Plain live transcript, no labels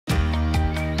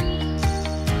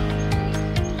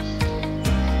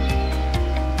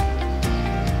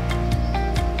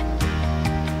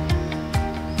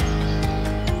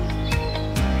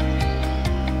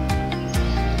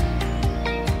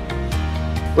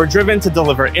We're driven to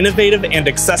deliver innovative and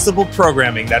accessible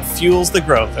programming that fuels the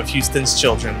growth of Houston's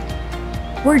children.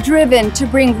 We're driven to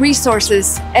bring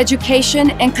resources,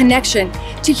 education, and connection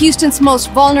to Houston's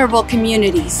most vulnerable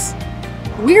communities.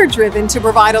 We're driven to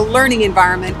provide a learning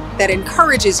environment that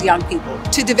encourages young people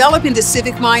to develop into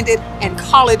civic-minded and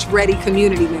college-ready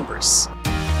community members.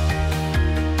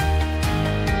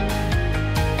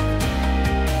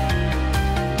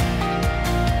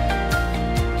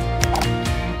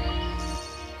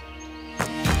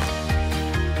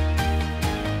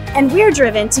 And we're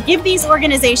driven to give these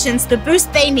organizations the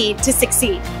boost they need to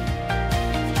succeed.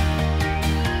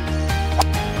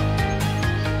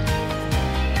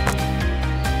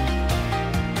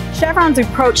 Chevron's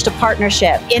approach to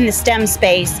partnership in the STEM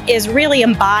space is really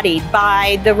embodied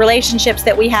by the relationships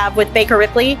that we have with Baker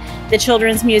Ripley, the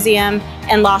Children's Museum,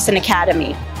 and Lawson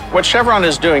Academy. What Chevron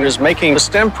is doing is making the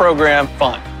STEM program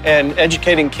fun and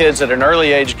educating kids at an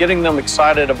early age, getting them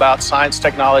excited about science,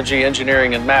 technology,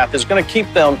 engineering, and math is going to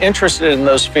keep them interested in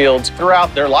those fields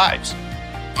throughout their lives.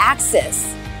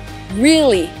 Access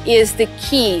really is the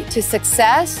key to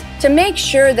success, to make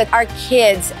sure that our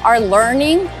kids are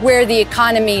learning where the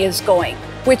economy is going,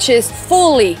 which is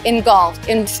fully engulfed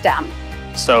in STEM.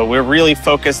 So we're really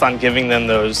focused on giving them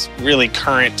those really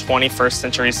current 21st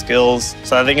century skills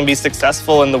so that they can be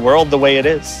successful in the world the way it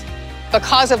is.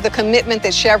 Because of the commitment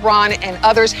that Chevron and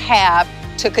others have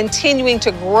to continuing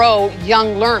to grow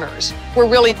young learners, we're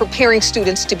really preparing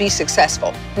students to be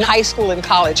successful in high school and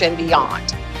college and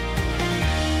beyond.